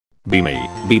Be me,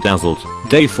 bedazzled.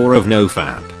 Day 4 of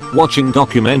NoFap. Watching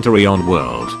documentary on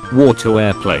World War II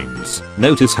airplanes.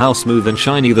 Notice how smooth and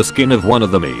shiny the skin of one of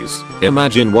them is.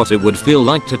 Imagine what it would feel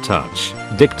like to touch.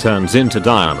 Dick turns into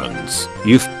diamonds.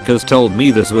 You f***ers told me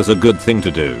this was a good thing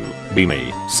to do. Be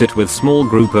me. Sit with small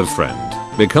group of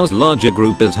friend. Because larger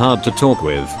group is hard to talk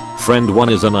with. Friend 1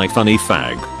 is an funny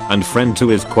fag. And friend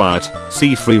 2 is quiet.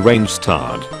 See free range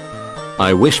tard.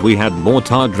 I wish we had more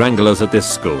tard wranglers at this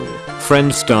school.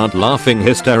 Friends start laughing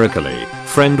hysterically.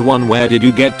 Friend 1, where did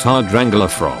you get tard wrangler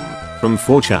from? From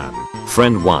 4chan.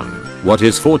 Friend 1, what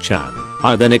is 4chan?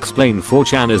 I then explain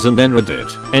 4chan is and then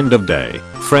Reddit. End of day.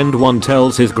 Friend 1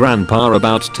 tells his grandpa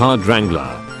about tard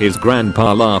wrangler. His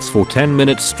grandpa laughs for 10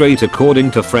 minutes straight according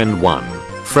to friend 1.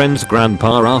 Friend's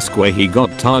grandpa asks where he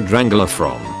got tard wrangler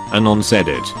from. Anon said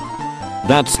it.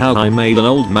 That's how I made an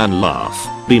old man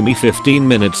laugh. Be me 15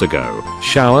 minutes ago.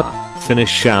 Shower.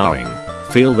 Finish showering.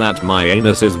 Feel that my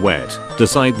anus is wet.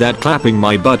 Decide that clapping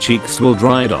my butt cheeks will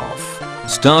dry it off.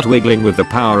 Start wiggling with the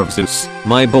power of Zeus.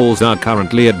 My balls are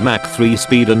currently at Mach 3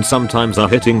 speed and sometimes are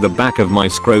hitting the back of my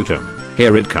scrotum.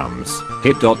 Here it comes.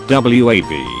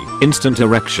 Hit.wav. Instant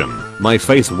erection. My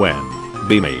face when.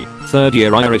 Be me. 3rd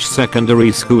year Irish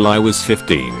secondary school. I was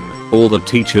 15. All the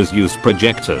teachers used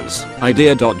projectors.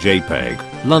 Idea.jpg.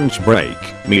 Lunch break.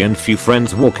 Me and few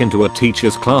friends walk into a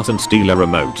teacher's class and steal a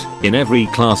remote. In every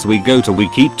class we go to we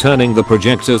keep turning the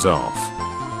projectors off.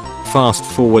 Fast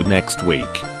forward next week.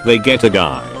 They get a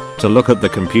guy to look at the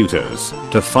computers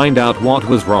to find out what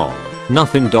was wrong.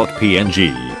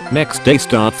 Nothing.png. Next day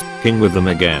start f***ing with them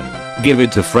again. Give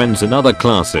it to friends in other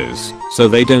classes so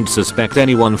they don't suspect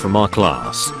anyone from our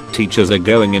class. Teachers are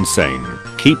going insane.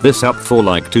 Keep this up for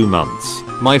like 2 months.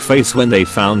 My face when they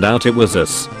found out it was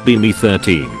us. Be me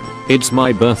 13. It's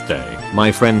my birthday.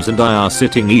 My friends and I are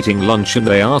sitting eating lunch and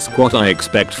they ask what I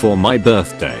expect for my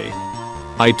birthday.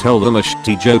 I tell them a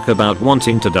shitty joke about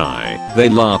wanting to die. They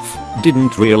laugh.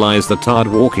 Didn't realize the tard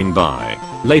walking by.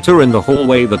 Later in the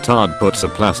hallway the tard puts a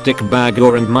plastic bag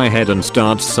around my head and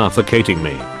starts suffocating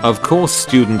me. Of course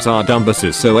students are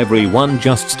dumbasses so everyone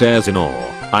just stares in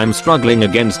awe. I'm struggling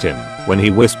against him when he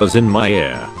whispers in my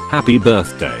ear, "Happy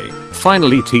birthday."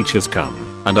 Finally teachers come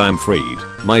and I'm freed.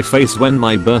 My face when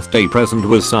my birthday present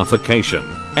was suffocation.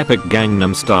 Epic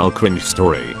Gangnam Style cringe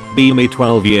story. Be me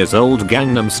 12 years old.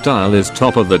 Gangnam Style is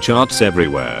top of the charts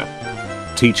everywhere.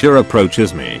 Teacher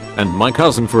approaches me and my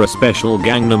cousin for a special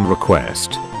Gangnam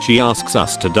request. She asks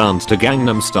us to dance to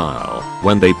Gangnam Style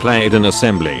when they play it in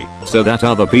assembly so that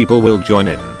other people will join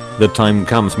in. The time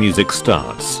comes, music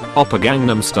starts. Oppa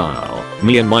Gangnam Style.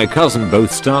 Me and my cousin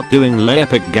both start doing the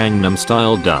epic Gangnam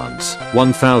Style dance.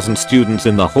 1000 students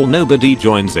in the hall, nobody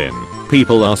joins in.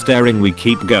 People are staring, we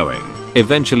keep going.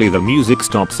 Eventually the music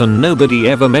stops and nobody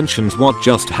ever mentions what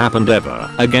just happened ever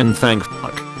again, thank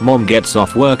fuck. Mom gets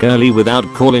off work early without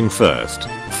calling first.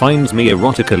 Finds me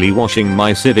erotically washing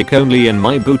my Civic only in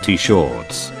my booty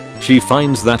shorts. She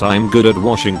finds that I'm good at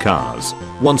washing cars.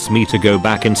 Wants me to go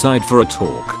back inside for a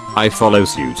talk. I follow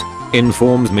suit.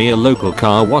 Informs me a local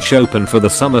car wash open for the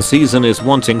summer season is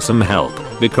wanting some help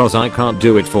because I can't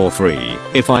do it for free.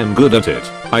 If I'm good at it,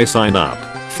 I sign up.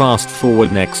 Fast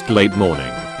forward next late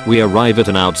morning. We arrive at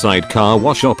an outside car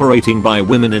wash operating by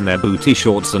women in their booty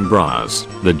shorts and bras.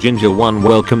 The ginger one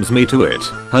welcomes me to it.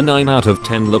 Her 9 out of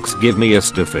 10 looks give me a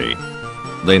stiffy.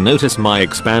 They notice my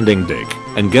expanding dick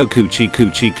and go coochie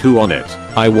coochie coo on it.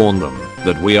 I warn them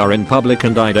that we are in public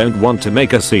and I don't want to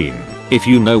make a scene, if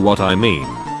you know what I mean.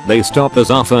 They stop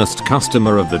as our first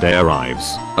customer of the day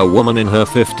arrives. A woman in her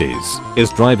 50s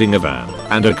is driving a van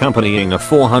and accompanying a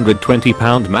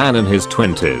 420-pound man in his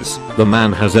 20s. The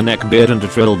man has a neck beard and a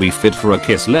trilby fit for a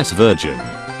kissless virgin.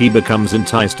 He becomes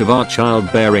enticed of our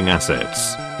childbearing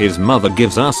assets. His mother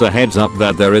gives us a heads up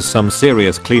that there is some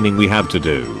serious cleaning we have to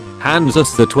do. Hands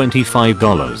us the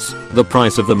 $25, the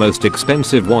price of the most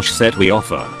expensive wash set we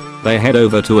offer. They head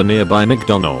over to a nearby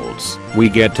McDonald's. We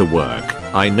get to work.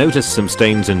 I notice some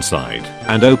stains inside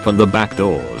and open the back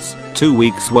doors. 2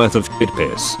 weeks worth of shit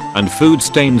piss and food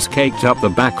stains caked up the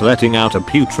back, letting out a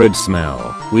putrid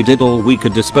smell. We did all we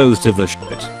could, disposed of the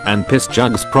shit and piss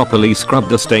jugs, properly scrubbed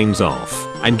the stains off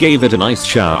and gave it a nice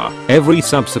shower. Every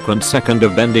subsequent second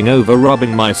of bending over,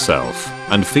 rubbing myself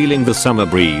and feeling the summer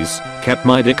breeze kept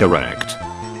my dick erect.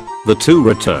 The two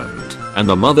returned and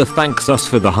the mother thanks us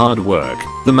for the hard work.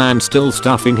 The man, still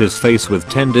stuffing his face with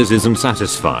tenders, isn't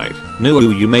satisfied. "No,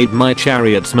 you made my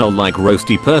chariot smell like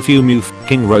roasty perfume, you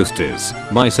f***ing roasters,"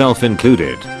 myself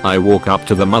included. I walk up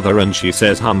to the mother and she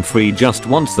says Humphrey just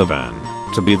wants the van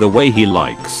to be the way he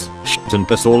likes. Shit and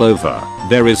piss all over.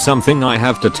 There is something I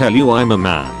have to tell you, I'm a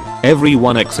man.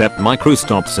 Everyone except my crew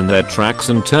stops in their tracks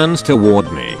and turns toward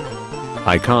me.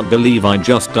 I can't believe I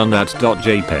just done that.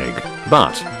 JPEG.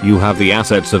 But, you have the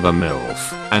assets of a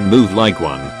MILF, and move like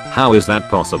one. How is that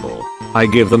possible? I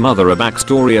give the mother a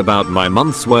backstory about my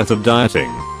month's worth of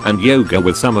dieting, and yoga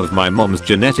with some of my mom's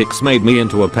genetics made me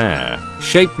into a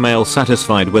pear-shaped male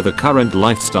satisfied with a current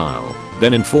lifestyle.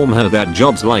 Then inform her that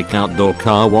jobs like outdoor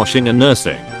car washing and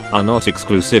nursing are not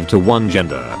exclusive to one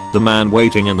gender. The man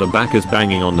waiting in the back is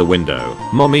banging on the window.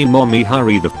 Mommy,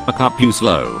 hurry the fuck up, you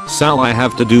slow Sal, I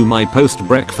have to do my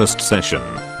post-breakfast session.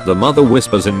 The mother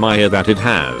whispers in my ear that it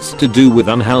has to do with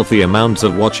unhealthy amounts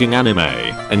of watching anime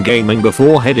and gaming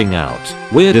before heading out.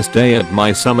 Weirdest day at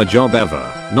my summer job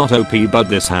ever. Not OP, but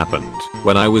this happened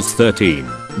when I was 13.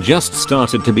 Just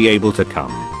started to be able to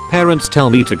come. Parents tell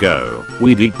me to go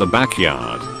weed eat the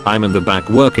backyard. I'm in the back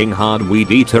working hard,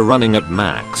 weed eater running at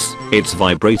max. It's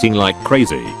vibrating like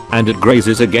crazy and it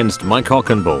grazes against my cock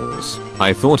and balls.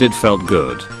 I thought it felt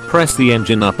good. Press the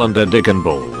engine up under dick and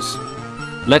balls.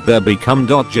 Let there become.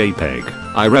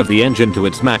 JPEG. I rev the engine to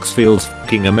its max, feels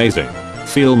fucking amazing.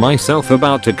 Feel myself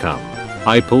about to come.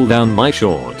 I pull down my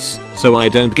shorts so I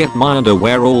don't get my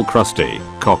underwear all crusty,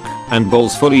 cock and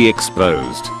balls fully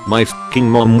exposed. My fucking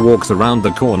mom walks around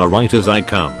the corner right as I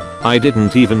come. I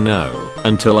didn't even know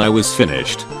until I was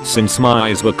finished, since my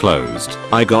eyes were closed.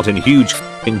 I got in huge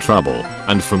fucking trouble,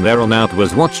 and from there on out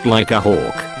was watched like a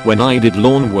hawk when I did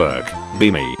lawn work, be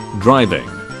me, driving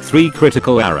 3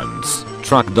 critical errands,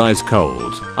 truck dies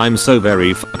cold, I'm so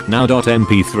very fucked now.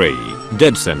 MP3,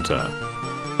 dead center.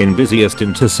 In busiest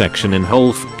intersection in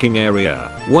whole fucking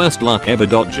area, worst luck ever.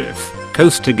 GIF,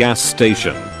 coast to gas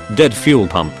station, dead fuel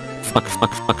pump, fuck.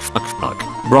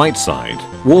 Bright side,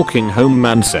 walking home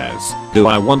man says, do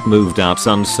I want moved out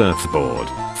son surfboard?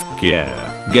 Fuck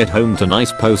yeah, get home to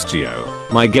nice postio.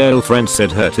 My girlfriend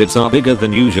said her tits are bigger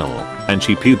than usual, and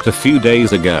she puked a few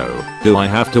days ago. Do I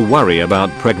have to worry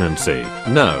about pregnancy?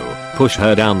 No, push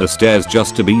her down the stairs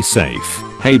just to be safe.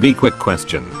 Hey B, quick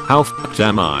question, how fucked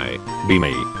am I? Be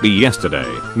me, be yesterday,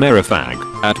 Merifag,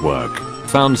 at work,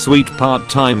 found sweet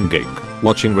part-time gig,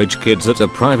 watching rich kids at a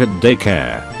private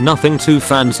daycare. Nothing too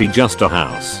fancy, just a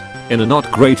house in a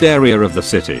not great area of the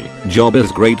city. Job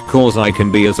is great cause I can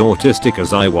be as autistic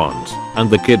as I want and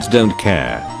the kids don't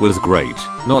care. Was great.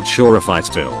 Not sure if I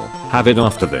still have it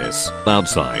after this.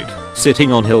 Outside,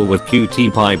 sitting on hill with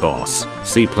QT pie boss,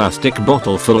 see plastic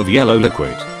bottle full of yellow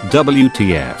liquid.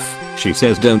 WTF. She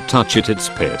says don't touch it, it's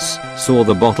piss. Saw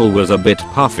the bottle was a bit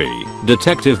puffy.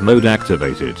 Detective mode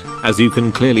activated. As you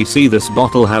can clearly see, this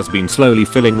bottle has been slowly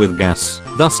filling with gas,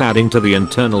 thus adding to the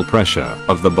internal pressure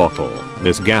of the bottle.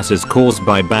 This gas is caused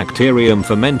by bacterium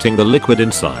fermenting the liquid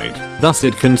inside. Thus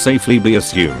it can safely be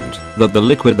assumed that the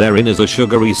liquid therein is a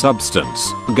sugary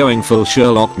substance. Going full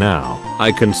Sherlock now,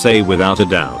 I can say without a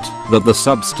doubt that the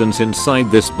substance inside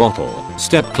this bottle.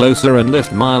 Step closer and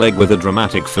lift my leg with a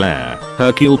dramatic flare.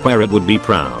 Hercule Poirot would be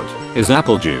proud. Is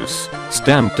apple juice.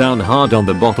 Stamped down hard on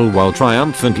the bottle while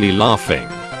triumphantly laughing.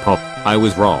 Pop, I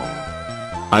was wrong.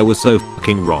 I was so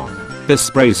fucking wrong. This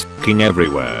spray's fucking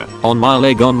everywhere. On my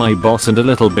leg, on my boss, and a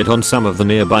little bit on some of the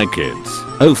nearby kids.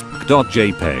 Oh fuck.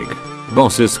 JPEG.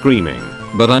 Boss is screaming,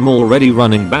 but I'm already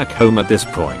running back home at this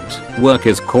point. Work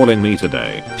is calling me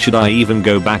today. Should I even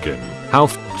go back in? How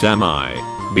fucked am I?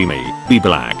 Be me, be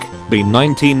black, be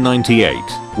 1998.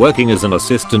 Working as an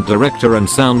assistant director and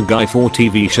sound guy for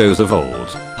TV shows of old.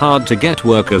 Hard to get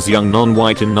work as young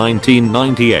non-white in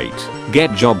 1998.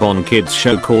 Get job on kids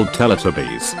show called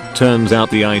Teletubbies. Turns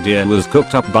out the idea was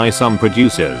cooked up by some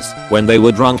producers when they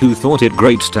were drunk who thought it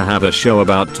great to have a show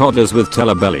about toddlers with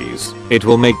telebellies. It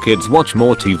will make kids watch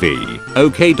more TV.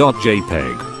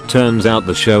 OK.jpg. Turns out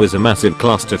the show is a massive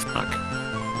clusterfuck.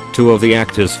 2 of the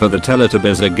actors for the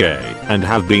Teletubbies are gay and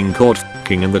have been caught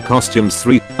fucking in the costumes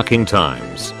 3 fucking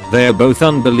times. They're both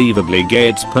unbelievably gay.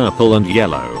 It's purple and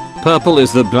yellow. Purple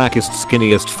is the blackest,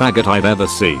 skinniest faggot I've ever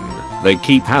seen. They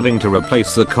keep having to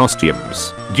replace the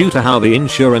costumes. Due to how the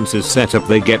insurance is set up,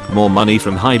 they get more money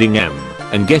from hiding M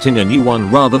and getting a new one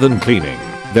rather than cleaning.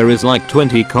 There is like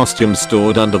 20 costumes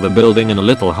stored under the building in a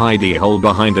little hidey hole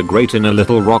behind a grate in a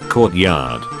little rock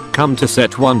courtyard. Come to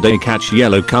set one day, catch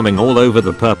yellow coming all over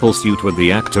the purple suit with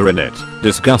the actor in it.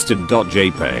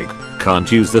 Disgusted.jpg.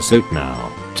 Can't use the suit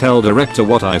now. Tell director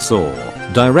what I saw.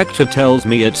 Director tells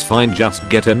me it's fine, just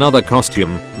get another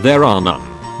costume. There are none.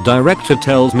 Director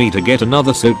tells me to get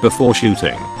another suit before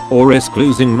shooting or risk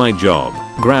losing my job.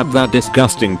 Grab that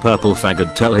disgusting purple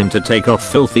faggot, tell him to take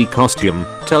off filthy costume.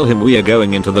 Tell him we are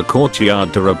going into the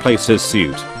courtyard to replace his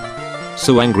suit.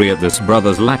 So angry at this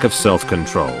brother's lack of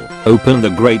self-control, open the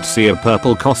great sea of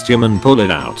purple costume and pull it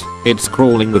out. It's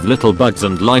crawling with little bugs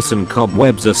and lice and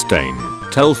cobwebs, a stain.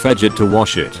 Tell Fedget to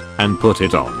wash it and put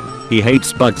it on. He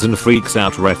hates bugs and freaks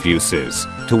out refuses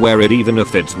to wear it even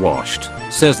if it's washed.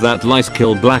 Says that lice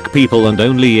kill black people and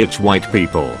only itch white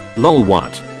people. Lol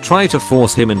what? Try to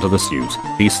force him into the suit.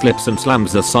 He slips and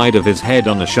slams the side of his head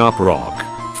on a sharp rock.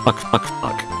 Fuck fuck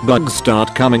fuck. Bugs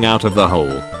start coming out of the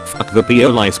hole. Fuck the PO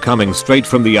lice coming straight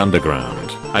from the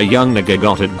underground. A young nigga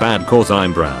got it bad cause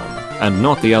I'm brown and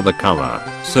not the other color.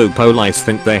 So police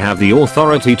think they have the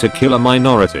authority to kill a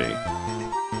minority.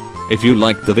 If you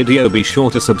liked the video be sure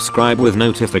to subscribe with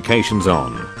notifications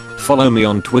on. Follow me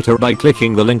on Twitter by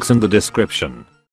clicking the links in the description.